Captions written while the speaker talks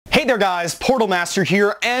Hey there guys, Portal Master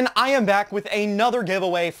here, and I am back with another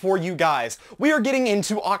giveaway for you guys. We are getting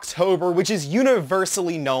into October, which is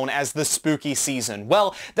universally known as the spooky season.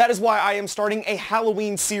 Well, that is why I am starting a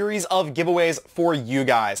Halloween series of giveaways for you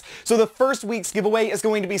guys. So the first week's giveaway is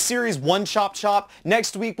going to be Series 1 Chop Chop.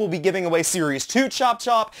 Next week we'll be giving away Series 2 Chop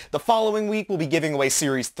Chop. The following week we'll be giving away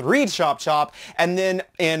Series 3 Chop Chop. And then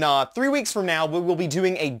in 3 weeks from now we will be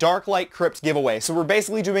doing a Dark Light Crypt giveaway. So we're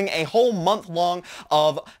basically doing a whole month long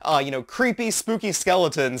of creepy, spooky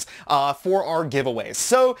skeletons for our giveaways.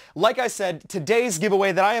 So, like I said, today's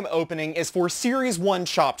giveaway that I am opening is for Series 1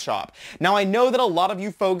 Chop Chop. Now, I know that a lot of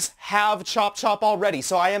you folks have Chop Chop already,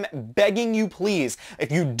 so I am begging you, please,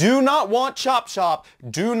 if you do not want Chop Chop,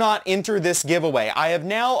 do not enter this giveaway. I have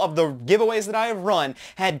now, of the giveaways that I have run,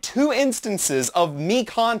 had 2 instances of me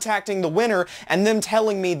contacting the winner and them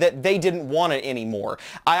telling me that they didn't want it anymore.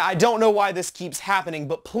 I don't know why this keeps happening,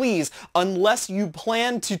 but please, unless you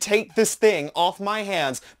plan to take this thing off my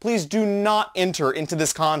hands, please do not enter into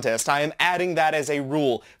this contest. I am adding that as a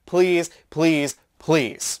rule. Please, please,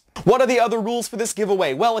 please. What are the other rules for this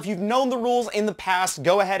giveaway? Well, if you've known the rules in the past,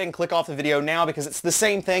 go ahead and click off the video now because it's the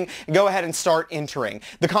same thing. Go ahead and start entering.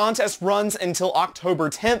 The contest runs until October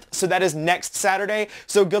 10th, so that is next Saturday.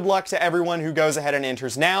 So good luck to everyone who goes ahead and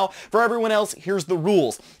enters now. For everyone else, here's the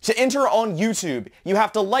rules. To enter on YouTube, you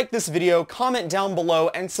have to like this video, comment down below,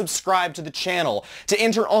 and subscribe to the channel. To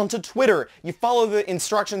enter onto Twitter, you follow the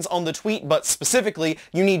instructions on the tweet, but specifically,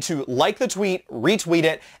 you need to like the tweet, retweet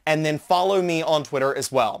it, and then follow me on Twitter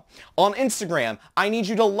as well. On Instagram, I need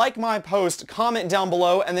you to like my post, comment down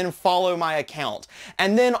below, and then follow my account.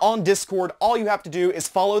 And then on Discord, all you have to do is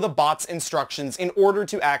follow the bot's instructions in order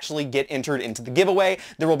to actually get entered into the giveaway.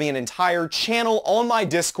 There will be an entire channel on my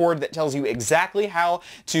Discord that tells you exactly how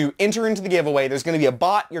to enter into the giveaway. There's going to be a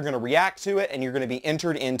bot, you're going to react to it, and you're going to be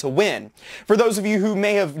entered in to win. For those of you who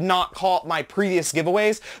may have not caught my previous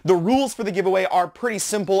giveaways, the rules for the giveaway are pretty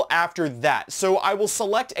simple after that. So I will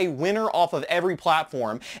select a winner off of every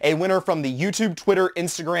platform, a winner from the YouTube, Twitter,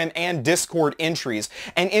 Instagram, and Discord entries,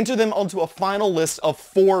 and enter them onto a final list of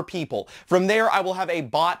 4 people. From there, I will have a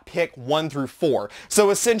bot pick 1 through 4. So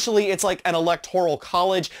essentially, it's like an electoral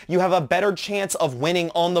college. You have a better chance of winning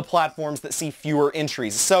on the platforms that see fewer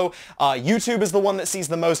entries. So YouTube is the one that sees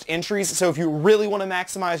the most entries, so if you really want to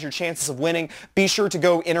maximize your chances of winning, be sure to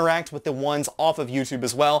go interact with the ones off of YouTube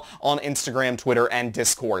as well on Instagram, Twitter, and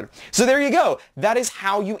Discord. So there you go. That is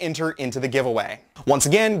how you enter into the giveaway. Once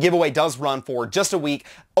again, giveaway does run for just a week,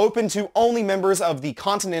 open to only members of the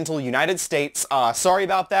continental United States. Sorry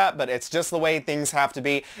about that, but it's just the way things have to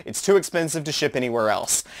be. It's too expensive to ship anywhere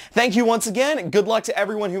else. Thank you once again. Good luck to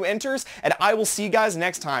everyone who enters, and I will see you guys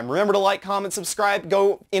next time. Remember to like, comment, subscribe,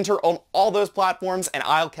 go enter on all those platforms, and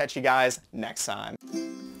I'll catch you guys next time.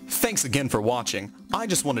 Thanks again for watching. I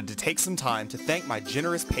just wanted to take some time to thank my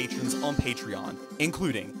generous patrons on Patreon,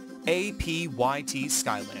 including APYT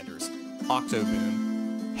Skylanders,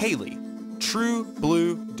 OctoBoom, Haley, True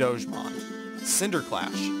Blue Dogemon,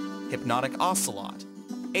 Cinderclash, Hypnotic Ocelot,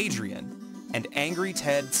 Adrian, and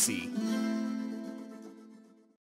AngryTedC.